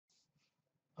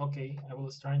Okay, I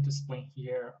will trying to explain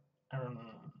here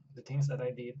the things that I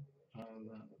did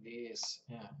in this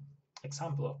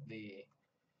example of the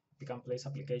pick and place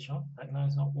application. Right now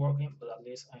it's not working, but at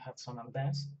least I have some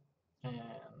advance, and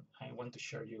I want to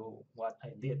share you what I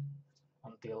did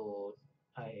until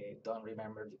I don't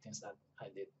remember the things that I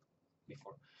did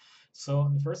before.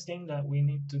 So the first thing that we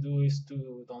need to do is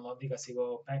to download the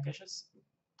gazebo packages.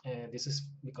 This is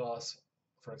because,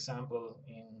 for example,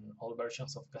 in all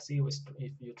versions of gazebo,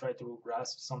 if you try to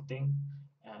grasp something,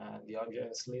 the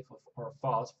object slips or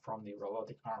falls from the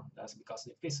robotic arm. That's because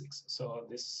of the physics. So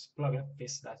this plugin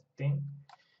fits that thing.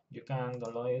 You can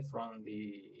download it from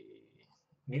the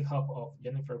GitHub of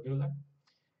Jennifer Buehler.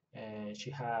 And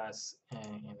she has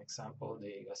an example,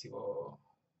 the gazebo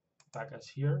package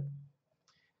here.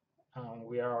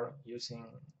 We are using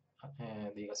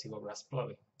the gazebo grass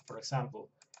plugin. For example,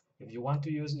 if you want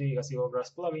to use the gazebo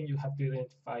grass plugin, you have to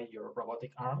identify your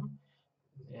robotic arm.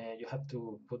 You have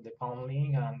to put the palm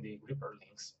link and the gripper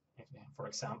links. For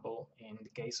example, in the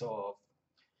case of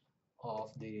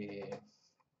the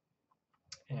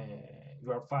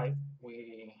UR5,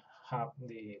 we have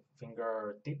the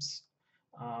fingertips.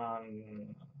 I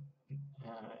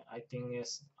think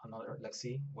it's another. Let's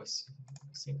see. Let's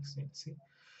see.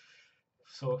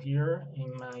 So here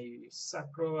in my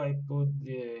sacro, I put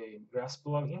the grass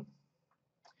plugin.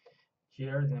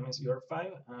 Here the name is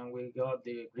UR5, and we got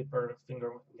the gripper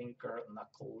finger linker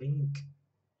knuckle link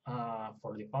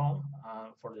for the palm,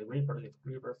 and for the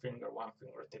gripper finger one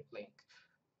fingertip link.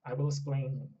 I will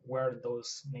explain where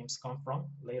those names come from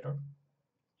later.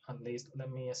 At least let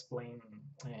me explain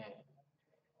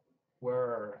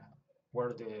where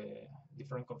the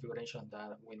different configurations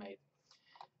that we made.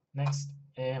 Next,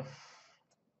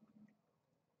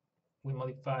 we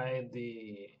modify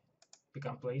the pick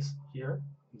and place here,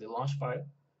 the launch file,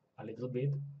 a little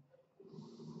bit.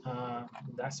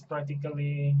 That's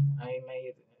practically I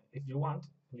made. If you want,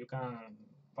 you can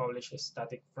publish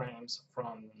static frames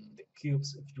from the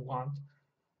cubes if you want,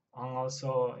 and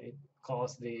also it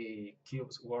calls the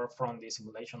cubes were from the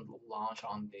simulation launch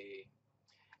on the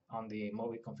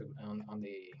Moveit config on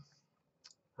the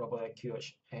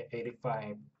RobotIQ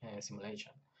 85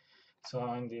 simulation.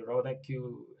 So in the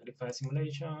RobotIQ 85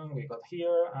 simulation, we got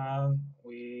here and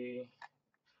we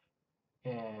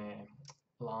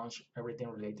launch everything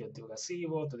related to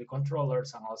gazebo, to the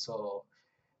controllers, and also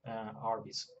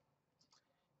RBs.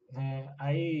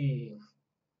 I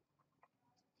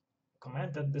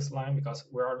commented this line because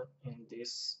we are in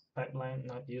this pipeline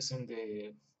not using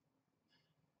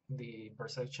the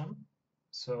perception.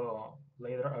 So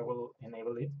later I will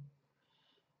enable it.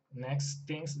 Next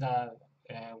things that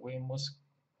we must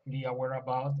be aware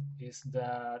about is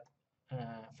that,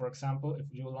 for example, if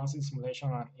you launch the simulation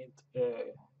and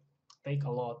it take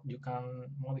a lot, you can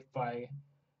modify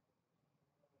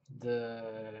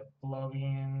the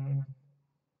plugin.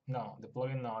 No,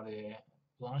 the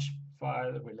launch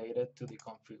file related to the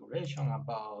configuration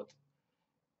about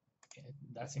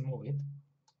that's in Moveit.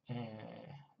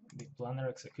 The planner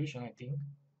execution, I think,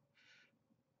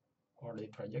 or the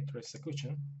trajectory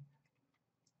execution.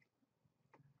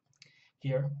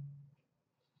 Here,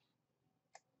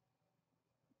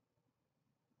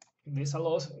 this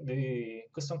allows the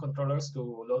custom controllers to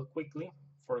load quickly.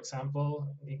 For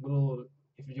example, it will,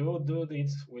 if you do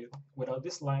this without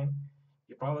this line,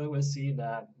 you probably will see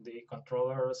that the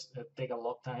controllers take a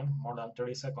lot of time, more than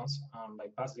 30 seconds, and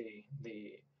bypass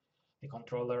the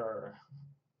controller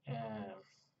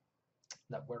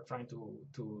that we're trying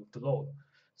to load.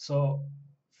 So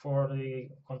for the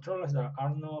controllers that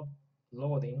are not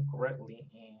loading correctly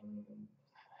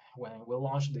when we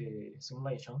launch the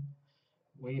simulation,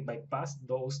 we bypass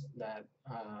those that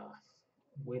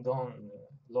we don't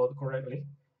load correctly,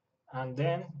 and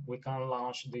then we can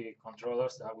launch the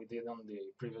controllers that we did on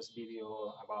the previous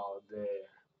video about the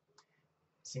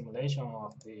simulation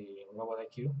of the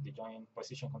RobotIQ, the joint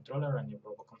position controller and the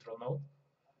robot control node.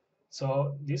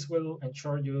 So this will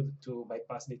ensure you to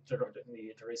bypass the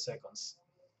 30 seconds.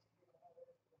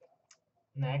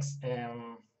 Next,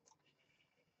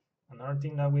 another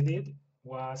thing that we did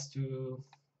was to,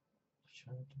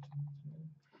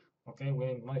 okay,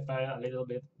 we modify a little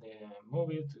bit the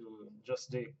movie to just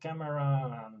the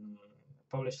camera and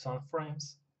publish some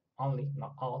frames only,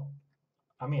 not all.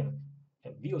 I mean,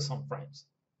 view some frames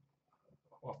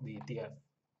of the TF,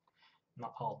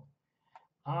 not all.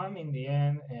 In the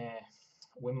end,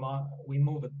 we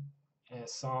moved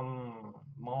some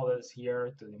models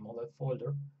here to the model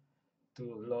folder to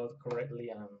load correctly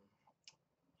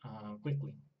and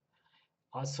quickly.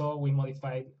 Also, we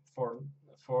modified for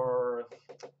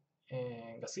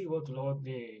gazebo to load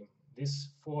the this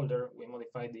folder, we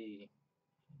modify the,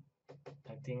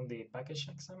 I think, the package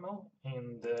XML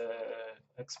in the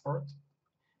export.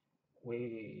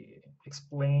 We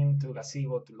explain to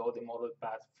gazebo to load the model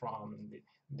path from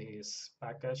this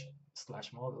package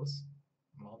 / models,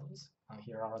 and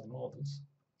here are the models.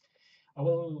 I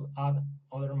will add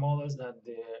other models that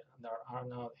are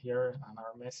not here and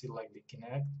are messy, like the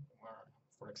Kinect, where,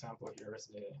 for example, here is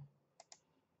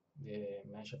the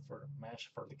mesh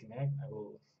for the Kinect. I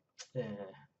will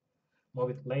move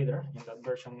it later. In that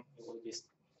version, it will be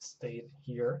stayed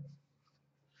here.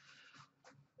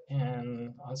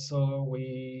 And also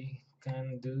we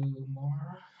can do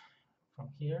more from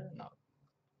here. No,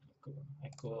 I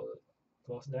could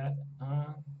close that.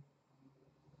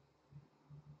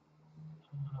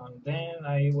 And then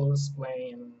I will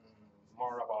explain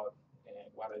more about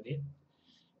what I did.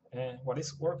 What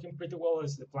is working pretty well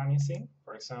is the planning scene.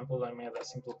 For example, I made a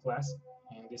simple class.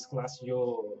 In this class,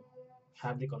 you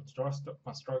have the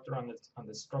constructor and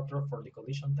the structure for the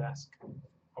collision task,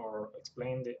 or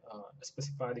explain the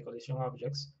specify the collision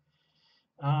objects.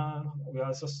 We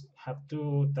also have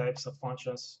two types of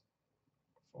functions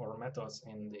or methods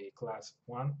in the class.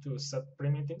 One to set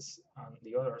primitives, and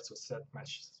the other to set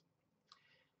meshes.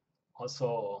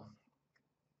 Also,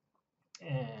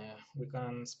 we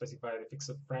can specify the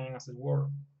fixed frame as it were,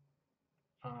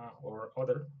 or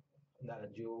other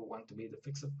that you want to be the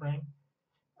fixed frame.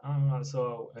 And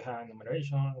also we have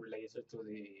enumeration related to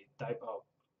the type of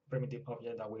primitive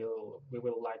object that we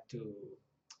will like to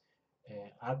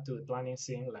add to the planning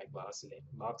scene, like box,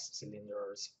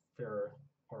 cylinder, sphere,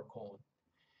 or cone.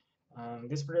 And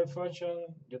this primitive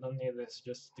function, you don't need this,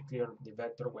 just to clear the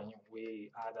vector when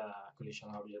we add a collision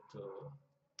object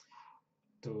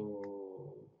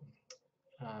to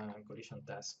collision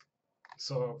task.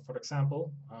 So, for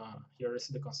example, here is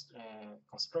the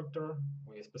constructor.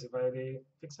 We specify the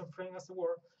fixed frame as the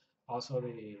word. Also,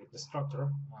 the structure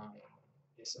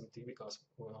is empty because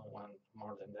we don't want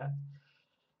more than that.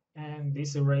 And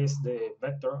this erases the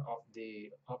vector of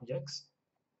the objects.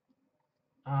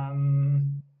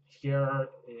 And here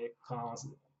it comes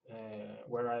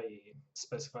where I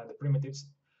specify the primitives.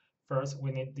 First,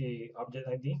 we need the object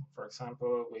ID. For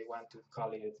example, we want to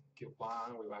call it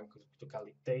Q1, we want to call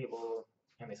it table,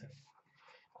 anything.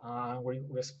 We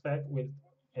expect with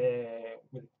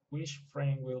which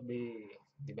frame will be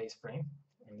the base frame.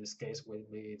 In this case, will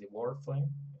be the word frame.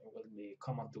 It will be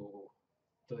common to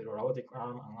the robotic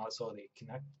arm and also the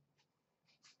Kinect.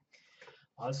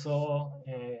 Also,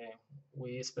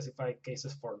 we specify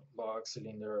cases for box,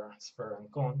 cylinder, sphere,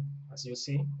 and cone. As you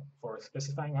see, for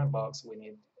specifying a box, we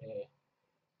need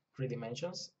 3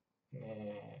 dimensions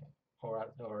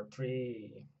or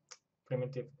 3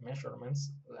 primitive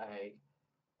measurements like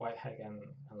width, height, and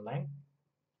length.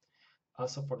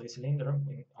 Also, for the cylinder,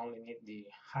 we only need the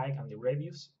height and the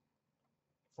radius.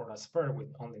 For a sphere, we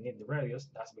only need the radius.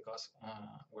 That's because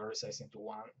we're resizing to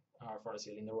 1. For a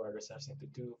cylinder, we're resizing to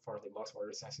 2. For the box, we're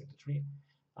resizing to 3.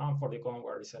 And for the cone,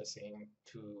 we're resizing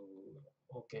to,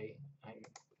 okay, I'm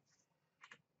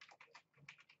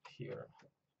here.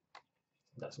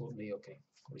 That will be okay,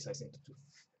 resizing to 2.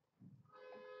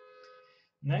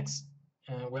 Next,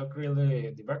 we'll create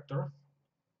the vector,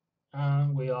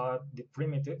 and we add the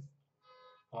primitive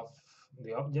of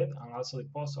the object and also the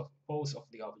pose of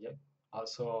the object.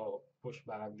 Also push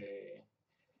back the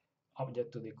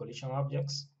object to the collision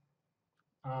objects,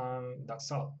 and that's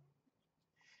all.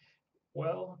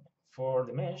 Well, for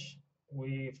the mesh,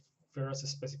 we first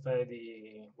specify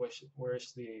the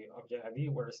where's the object ID,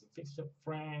 where's the fixed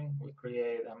frame. We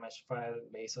create a mesh file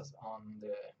based on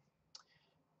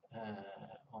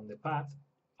the path.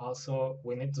 Also,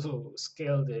 we need to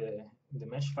scale the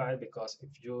mesh file, because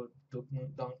if you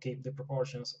don't keep the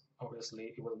proportions,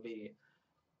 obviously it will be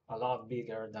a lot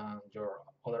bigger than your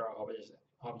other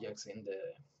objects in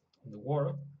the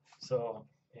world. So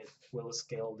it will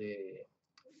scale the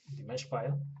mesh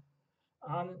file.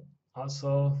 And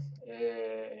also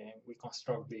we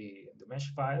construct the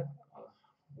mesh file.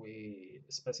 We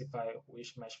specify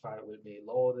which mesh file will be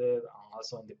loaded, and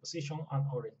also in the position and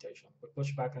orientation. We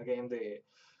push back again the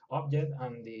object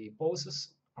and the poses,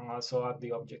 and also add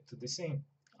the object to the scene.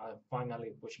 And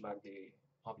finally push back the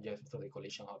object to the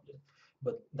collision object.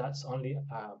 But that's only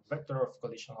a vector of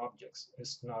collision objects.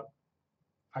 It's not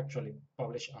actually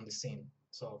published on the scene.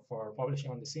 So for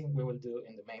publishing on the scene, we will do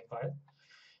in the main file.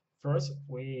 First,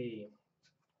 we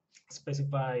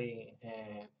specify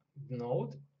a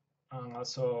node and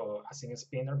also a single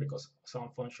spinner, because some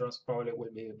functions probably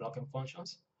will be blocking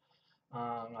functions.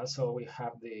 Also, we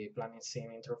have the planning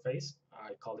scene interface.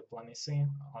 I call it planning scene.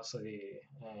 Also, the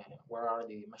where are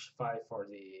the mesh file for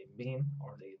the bin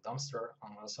or the dumpster,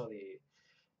 and also the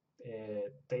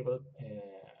table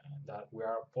that we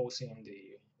are posting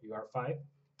the UR5.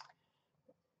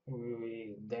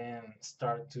 We then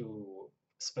start to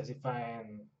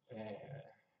specifying.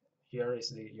 Here is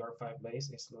the UR5 base.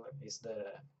 Is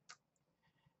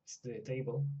the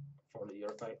table for the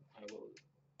UR5. I will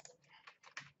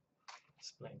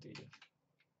explain to you.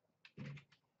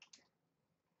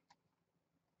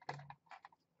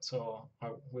 So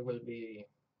we will be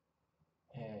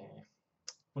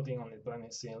putting on the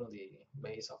planning seal the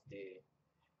base of the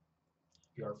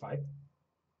UR5.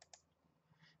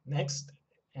 Next,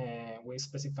 we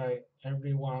specify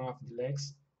every one of the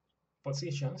legs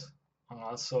positions, and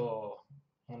also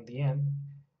on the end,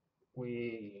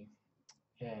 we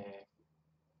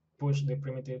push the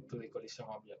primitive to the collision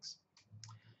objects.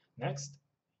 Next,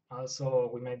 also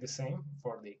we made the same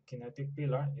for the kinetic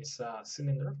pillar. It's a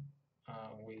cylinder.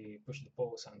 We push the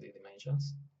pose and the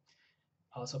dimensions.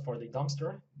 Also for the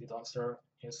dumpster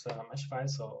is a mesh file,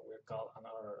 so we call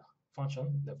another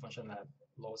function, the function that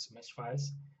loads mesh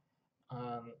files.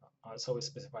 And also we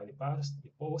specify the path, the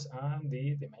pose, and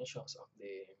the dimensions of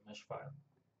the mesh file,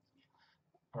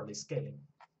 or the scaling.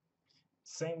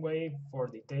 Same way for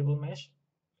the table mesh.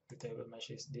 The table mesh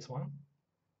is this one.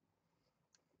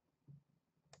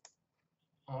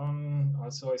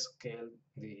 Also scale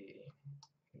the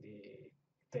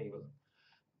table.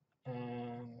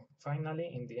 And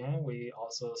finally, in the end, we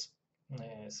also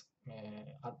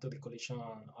add to the collision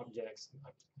objects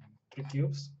 3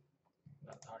 cubes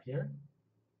that are here.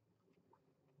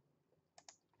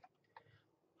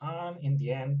 And in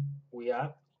the end, we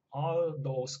add all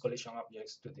those collision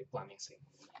objects to the planning scene.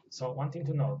 So one thing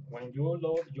to note, when you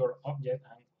load your object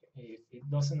and if it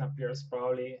doesn't appear, it's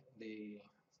probably the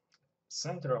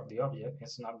center of the object.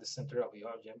 It's not the center of the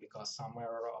object because some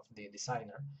error of the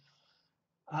designer.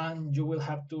 And you will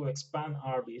have to expand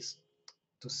RBs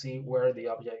to see where the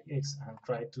object is and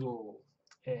try to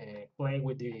play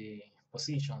with the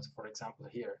positions. For example,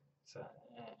 here, so,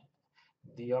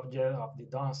 the object of the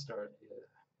dumpster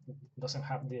doesn't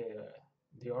have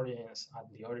the origins at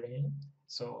the origin,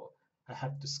 so I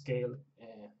have to scale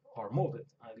or move it.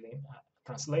 I mean,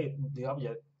 translate the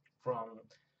object from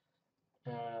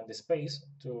the space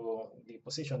to the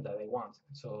position that I want.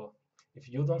 So if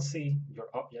you don't see your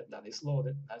object that is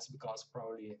loaded, that's because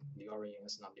probably the origin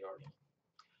is not the origin,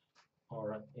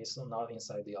 or it's not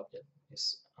inside the object.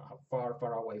 It's far,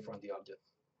 far away from the object,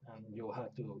 and you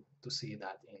have to see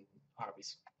that in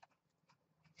RBs.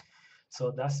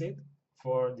 So that's it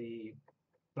for the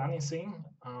planning scene.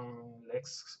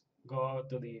 Let's go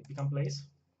to the pick and place.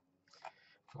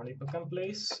 For the pick and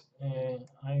place,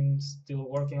 I'm still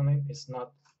working on it. It's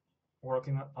not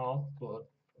working at all, but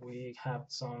we have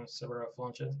several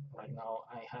functions. Right now,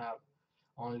 I have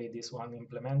only this one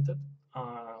implemented.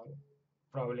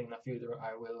 Probably in the future,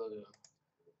 I will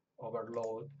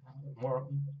overload more.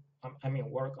 I mean,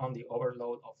 work on the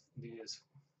overload of these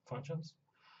functions.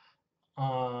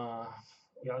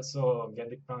 We also get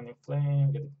the planning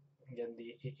flame, get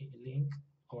the link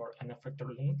or an effector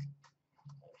link.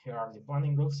 Here are the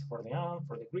planning groups for the arm,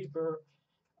 for the gripper,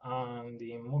 and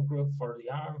the move group for the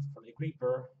arm, for the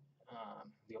gripper,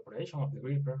 the operation of the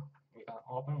gripper. We can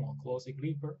open or close the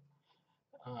gripper.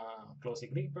 Close the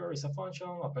gripper is a function,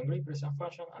 open gripper is a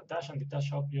function, attach and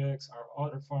detach objects are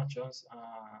other functions.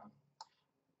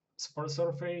 Support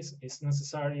surface is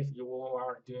necessary if you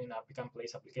are doing a pick and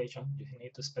place application. You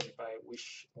need to specify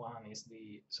which one is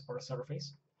the support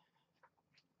surface.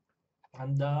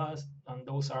 And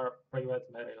those are private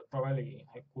variables. Probably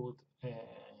I could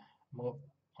move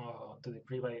to the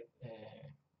private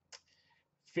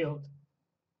field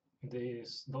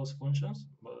those functions,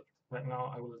 but right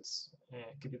now I will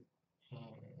keep it in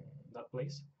that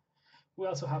place. We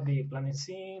also have the planning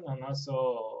scene and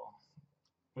also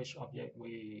which object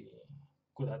we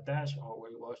could attach or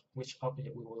which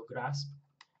object we will grasp.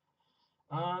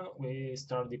 And we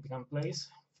start the pick and place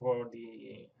for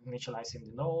the initializing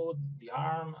the node, the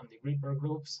arm, and the gripper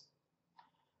groups.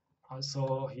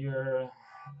 Also here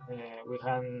we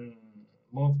can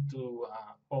move to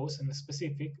pose in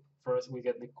specific. First we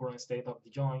get the current state of the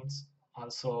joints,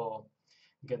 also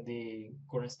get the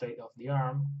current state of the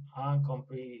arm, and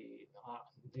complete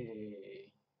the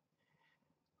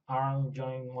arm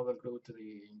joint model group to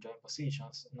the joint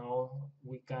positions. Now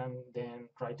we can then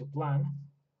try to plan,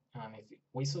 and if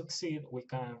we succeed, we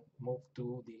can move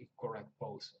to the correct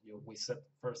pose. We set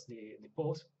first the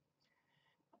pose.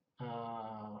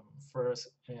 First,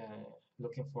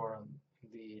 looking for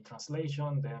the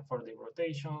translation, then for the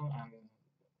rotation, and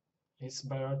it's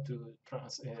better to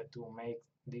make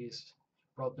this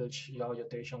voltage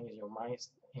rotation in your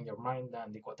mind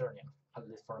than the quaternion, at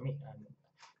least for me. And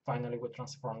finally, we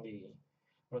transform the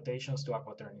rotations to a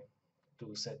quaternion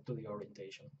to set to the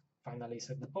orientation. Finally,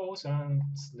 set the pose and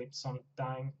sleep some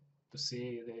time to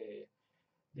see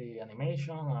the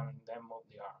animation and then move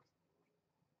the arm.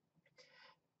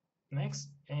 Next,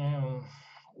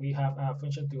 we have a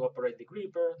function to operate the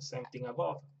gripper, same thing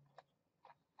above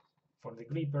for the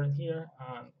gripper here.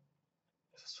 And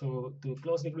so to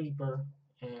close the gripper,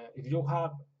 if you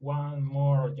have one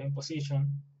more joint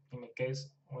position, in my case,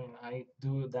 when I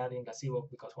do that in gazebo,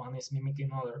 because one is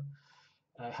mimicking other,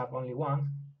 I have only one.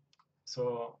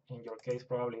 So in your case,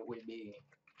 probably will be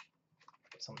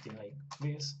something like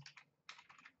this.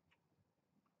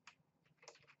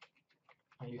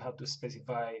 And you have to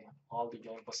specify all the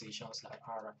joint positions that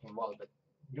are involved.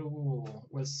 You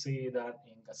will see that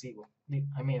in gazebo.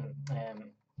 I mean,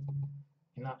 in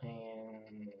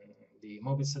the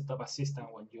Moveit setup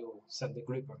assistant when you set the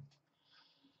gripper.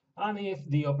 And if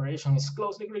the operation is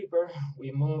close the gripper,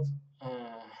 we move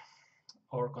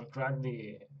or contract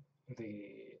the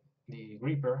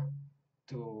gripper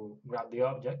to grab the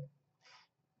object.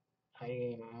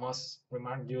 I must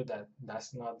remind you that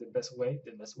that's not the best way.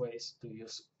 The best way is to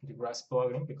use the grasp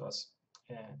plugin because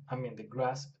the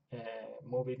grasp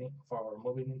moving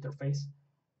interface,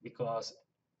 because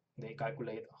they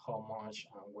calculate how much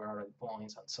and where are the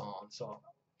points and so on. So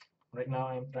right now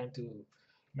I'm trying to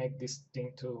make this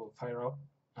thing to fire up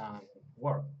and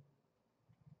work.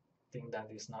 I think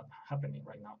that is not happening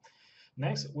right now.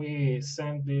 Next, we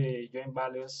send the joint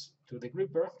values to the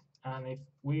gripper, and if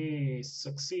we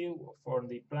succeed for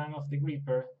the plan of the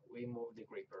gripper, we move the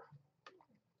gripper.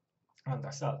 And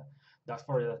that's all. That's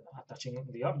for attaching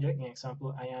the object. In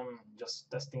example, I am just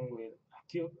testing with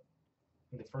a cube,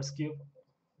 the first cube,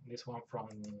 this one from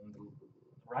the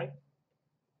right.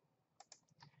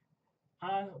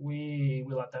 And we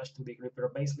will attach to the gripper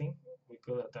base link. We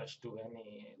could attach to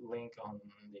any link on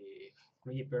the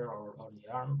gripper or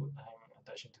the arm, but I'm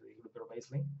attaching to the gripper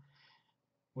base link.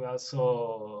 We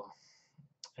also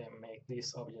make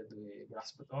this object the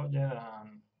grasped object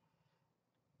and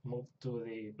move to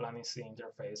the planning scene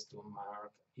interface to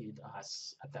mark it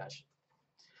as attached.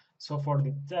 So for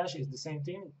the attach is the same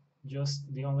thing,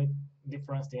 just the only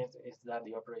difference is that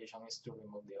the operation is to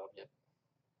remove the object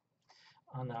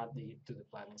and add it to the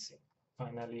planning scene.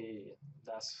 Finally,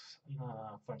 that's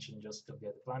a function just to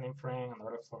get the planning frame,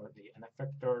 another for the N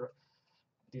effector.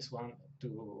 This one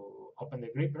to open the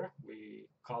gripper, we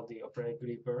call the operate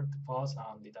gripper to pause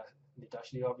and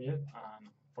detach the object, and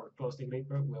for close the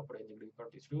gripper, we operate the gripper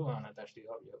to true and attach the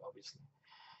object, obviously.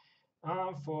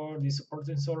 For the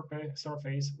supporting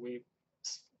surface, we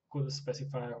could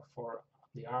specify for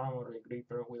the arm or the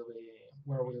gripper where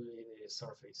will be the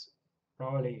surface.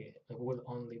 Probably it will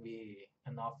only be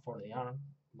enough for the arm,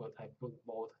 but I put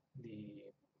both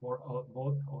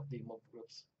of the move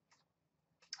groups.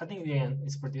 I think in the end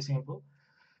it's pretty simple.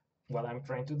 What I'm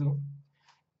trying to do,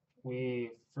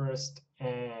 we first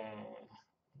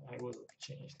I will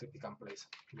change to picknplace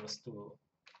just to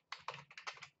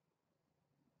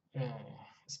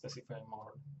specify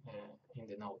more in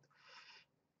the node.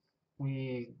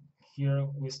 Here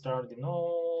we start the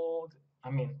node.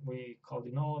 We call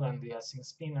the node and the async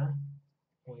spinner.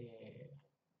 We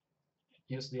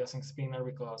use the async spinner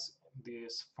because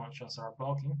these functions are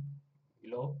blocking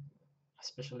below,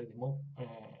 especially the move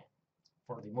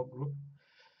for the move group.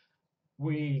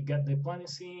 We get the planning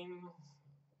scene,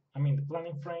 the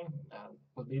planning frame,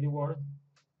 will be the word,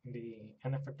 the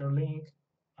N effector link,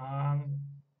 and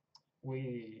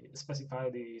we specify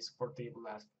the support table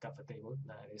as cafe table.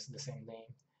 That is the same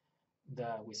name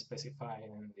that we specify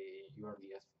in the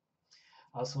URDF.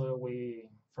 Also, we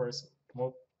first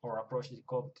move or approach the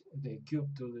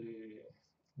cube to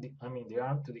the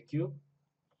arm to the cube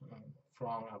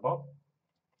from above.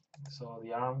 So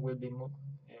the arm will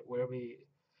be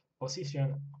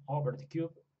positioned over the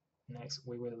cube. Next,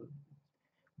 we will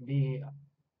be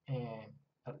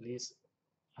at least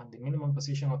at the minimum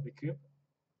position of the cube.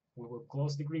 We will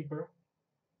close the gripper.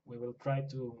 We will try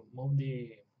to move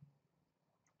the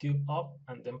cube up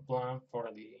and then plan for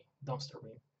the dumpster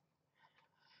bin.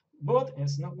 But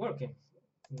it's not working.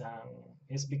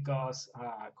 It's because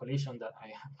a collision that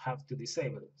I have to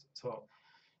disable. So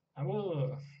I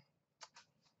will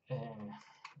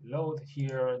load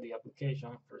here the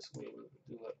application. First we will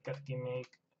do a cat key make.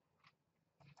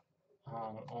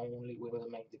 Only we will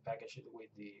make the package with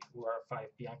the UR5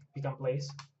 picknplace.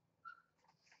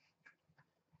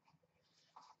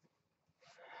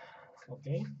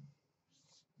 Okay.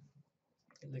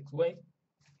 let's wait.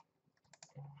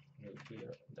 We'll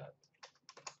clear that.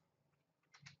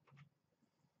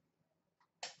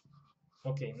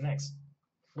 Okay, next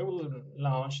we will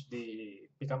launch the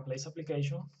pick and place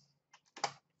application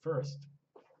first.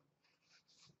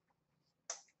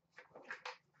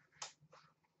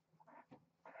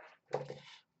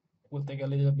 Will take a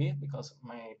little bit because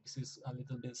my PC is a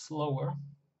little bit slower.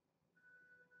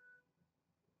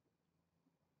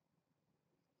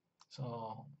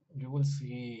 So you will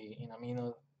see in a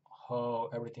minute how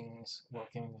everything is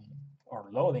working or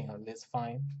loading at least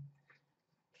fine.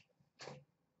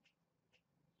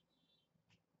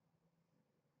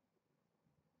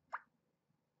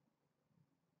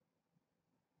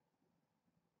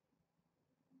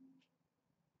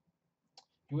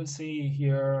 You will see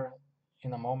here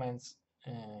in a moment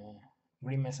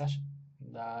green message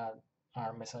that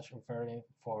are message referring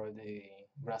for the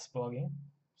grass plugin.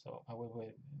 So I will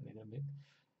wait a little bit.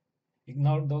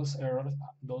 Ignore those errors.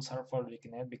 Those are for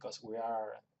Liquinet because we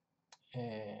are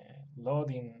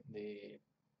loading the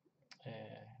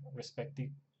respective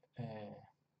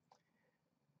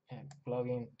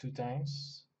plugin 2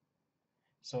 times.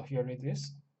 So here it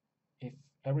is. If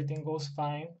everything goes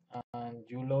fine and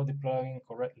you load the plugin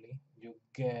correctly, you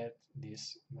get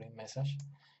this green message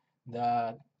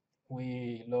that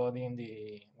we're loading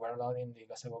the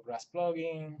gazebo grass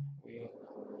plugin. We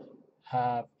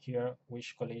have here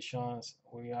which collisions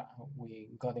we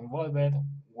got involved,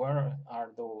 where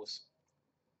are those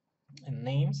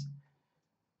names,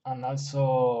 and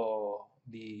also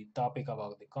the topic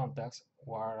about the contacts,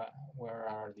 where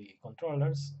are the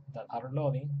controllers that are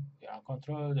loading, the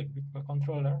controller, the gripper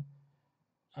controller,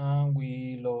 and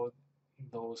we load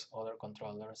those other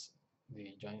controllers,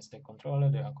 the joystick controller,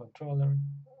 the controller,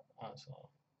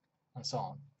 and so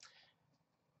on.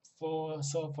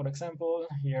 For example,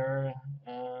 here,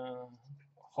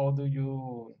 how do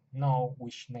you know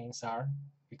which names are?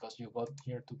 Because you got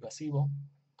here to gazebo,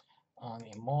 and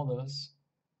in models,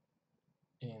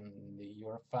 in the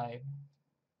UR5,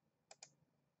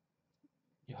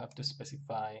 you have to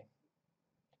specify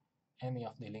any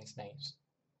of the links names.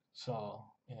 So,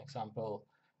 in example,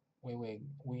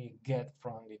 we get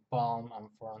from the Palm and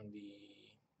from the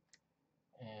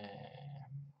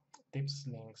tips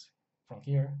links from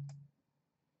here.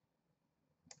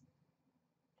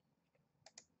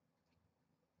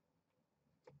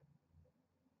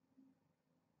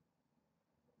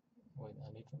 Wait a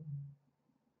little.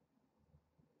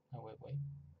 Oh, wait.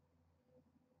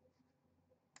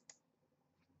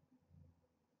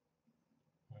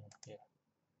 Yeah.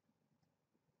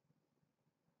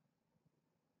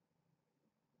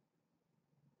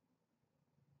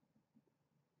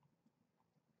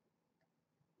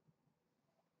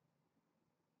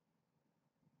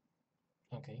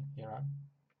 Okay, here are.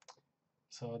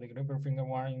 So the gripper finger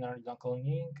 1 inner knuckle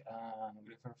link, and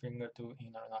gripper finger 2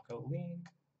 inner knuckle link,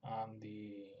 and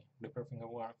the gripper finger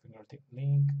 1 fingertip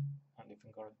link, and the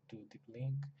finger 2 tip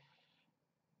link.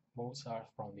 Both are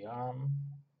from the arm.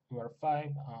 UR5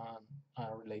 and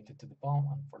are related to the palm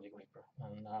and for the gripper,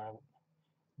 and are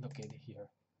located here.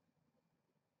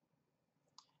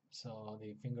 So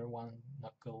the finger 1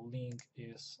 knuckle link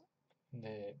is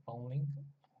the palm link.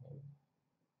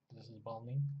 This is palm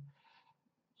link.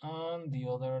 And the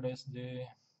other is the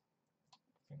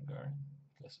finger.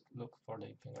 Let's look for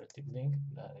the fingertip link.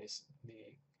 That is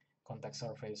the contact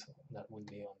surface that will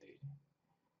be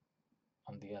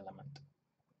on the element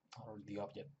or the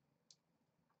object.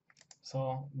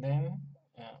 So then,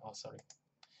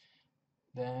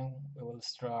 then we will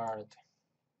start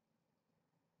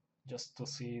just to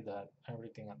see that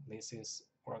everything at least is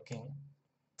working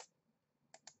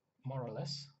more or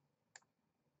less.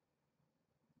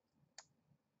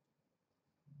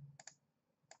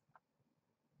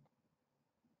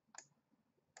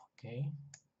 Okay,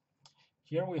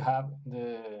 here we have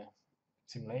the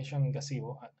simulation in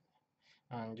gazebo,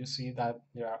 and you see that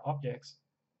there are objects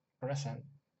present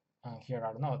and here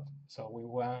are not. So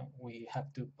we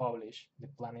have to publish the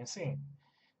planning scene.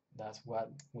 That's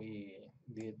what we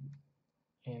did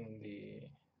in the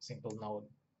simple node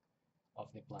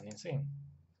of the planning scene.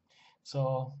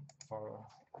 So for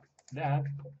that,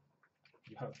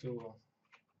 you have to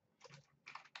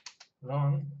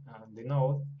run the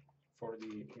node for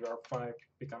the UR5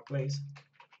 pick and place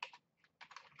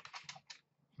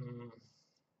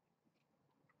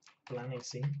planning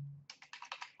scene.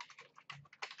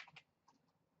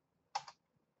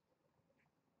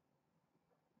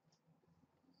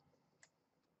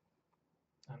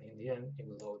 And in the end, it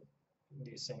will load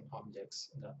the same objects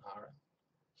that are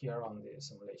here on the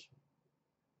simulation.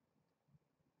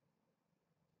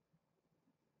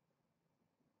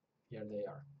 Here they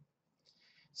are.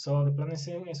 So the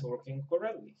planning is working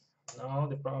correctly. Now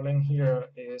the problem here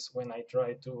is when I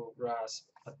try to grasp,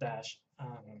 attach,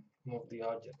 and move the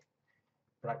object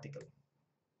practically.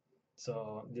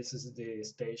 So this is the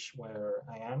stage where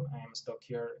I am. I am stuck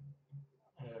here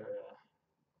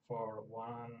for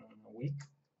 1 week.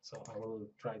 So I will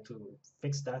try to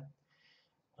fix that.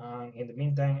 And in the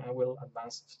meantime, I will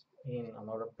advance in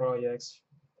another projects.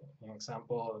 For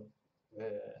example,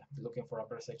 looking for a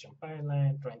perception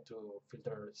pipeline, trying to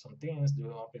filter some things, do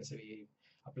OpenCV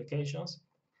applications,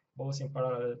 both in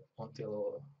parallel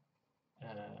until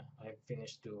I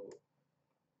finish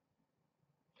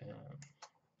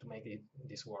make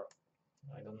this work.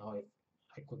 I don't know if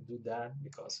I could do that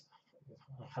because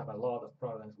I have a lot of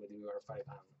problems with UR5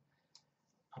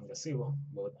 and gazebo,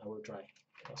 but I will try.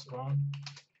 Just run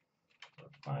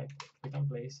UR5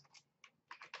 picknplace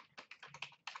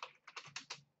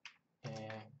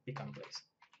and picknplace.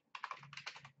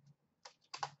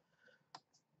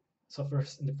 So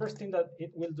the first thing that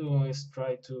it will do is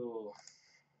try to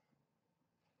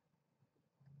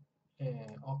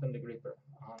open the gripper.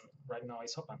 Right now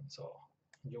it's open, so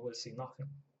you will see nothing.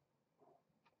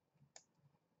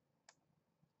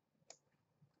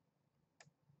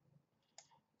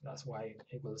 That's why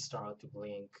it will start to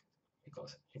blink,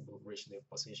 because it will reach the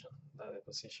position. That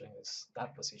position is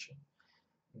that position.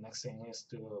 The next thing is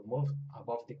to move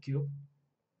above the cube.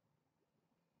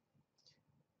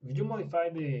 If you modify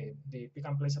the pick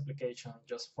and place application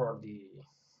just for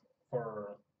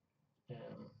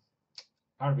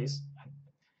RVs,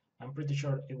 I'm pretty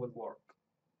sure it will work.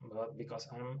 But because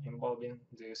I'm involving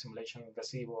the simulation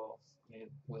gazebo,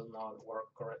 it will not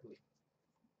work correctly.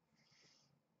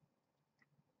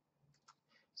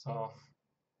 So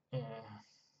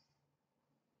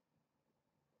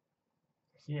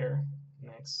here,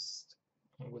 next,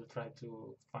 I will try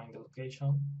to find the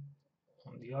location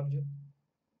on the object.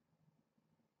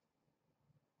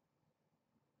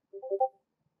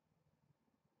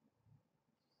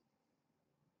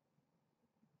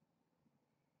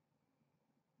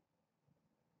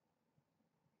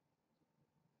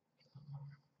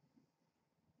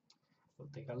 Will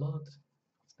take a lot of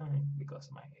time because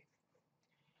my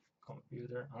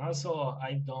computer, and also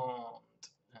I don't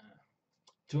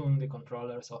tune the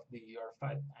controllers of the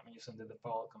UR5. I'm using the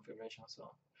default configuration,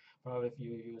 so probably if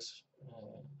you use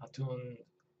a tuned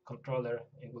controller,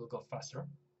 it will go faster.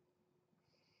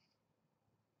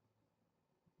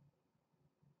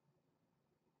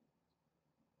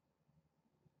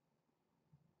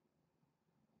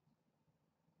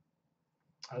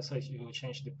 Also, if you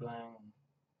change the plan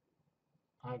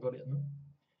algorithm,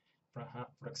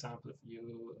 for example, if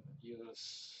you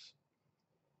use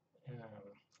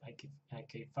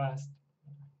IK fast,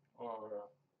 or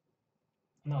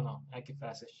no, IK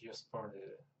fast is just for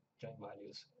the joint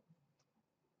values.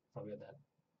 Forget that.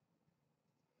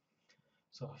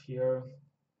 So here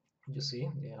you see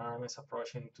the arm is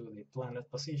approaching to the planet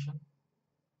position.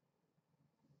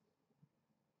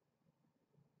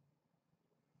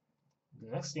 The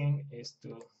next thing is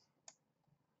to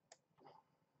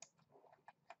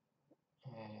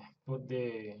put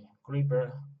the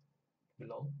gripper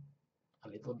below a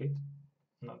little bit,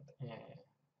 not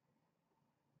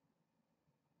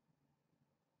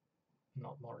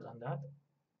more than that.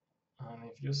 And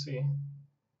if you see,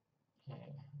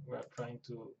 we are trying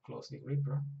to close the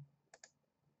gripper.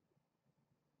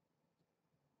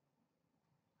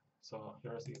 So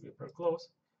here's the gripper close.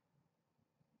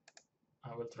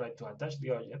 I will try to attach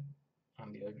the object,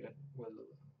 and the object will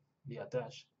be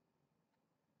attached.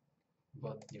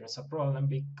 But there's a problem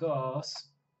because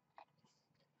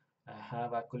I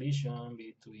have a collision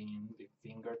between the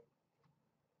finger,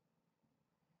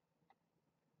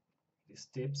 these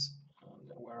tips,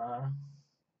 and where are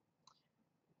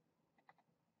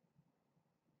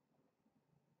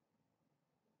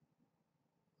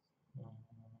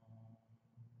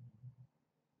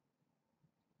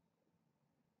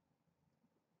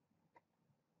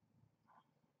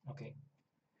okay,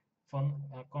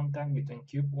 contact between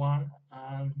cube 1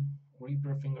 and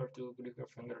gripper finger 2 gripper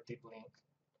fingertip link,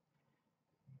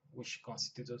 which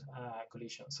constitutes a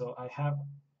collision. So I have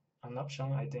an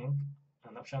option, I think.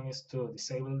 An option is to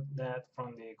disable that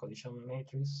from the collision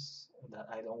matrix that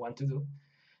I don't want to do.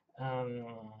 And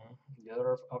the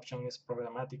other option is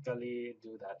programmatically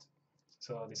do that.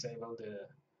 So disable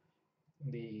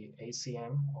the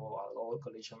ACM, or low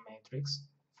collision matrix,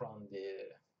 from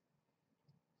the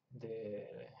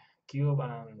cube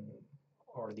and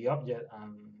or the object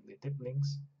and the tip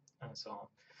links and so on.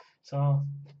 So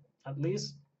at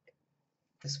least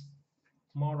it's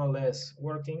more or less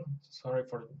working. Sorry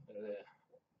for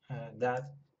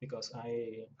that. because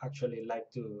I actually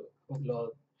like to upload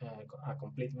a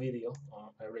complete video on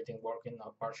everything working,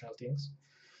 not partial things.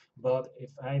 But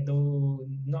if I do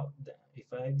not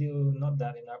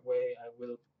that in that way, I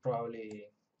will probably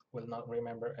will not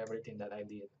remember everything that I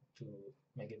did to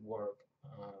make it work.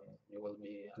 You will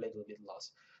be a little bit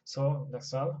lost. So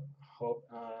that's all. Hope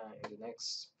in the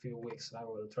next few weeks I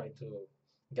will try to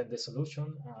get the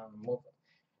solution and move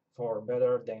for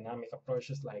better dynamic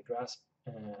approaches like grasp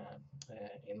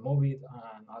in Moveit,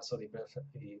 and also the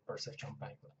perception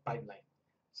pipeline.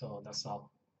 So that's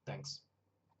all. Thanks.